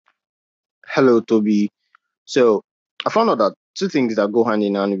Hello, Toby. So I found out that two things that go hand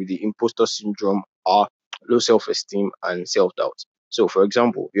in hand with the imposter syndrome are low self-esteem and self-doubt. So, for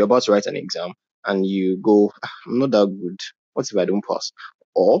example, you're about to write an exam and you go, I'm not that good. What if I don't pass?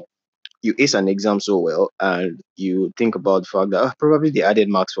 Or you ace an exam so well and you think about the fact that probably they added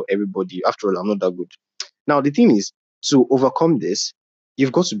marks for everybody. After all, I'm not that good. Now, the thing is, to overcome this,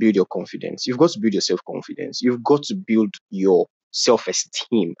 you've got to build your confidence. You've got to build your self confidence. You've got to build your self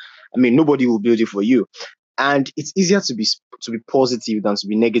esteem. I mean, nobody will build it for you, and it's easier to be positive than to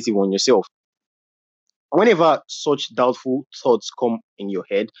be negative on yourself. Whenever such doubtful thoughts come in your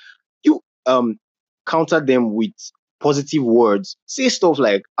head, you counter them with positive words. Say stuff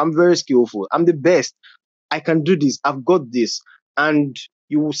like, "I'm very skillful. I'm the best. I can do this. I've got this." And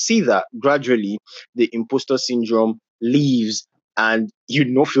you will see that gradually the imposter syndrome leaves and you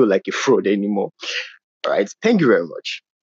don't feel like a fraud anymore. All right. Thank you very much.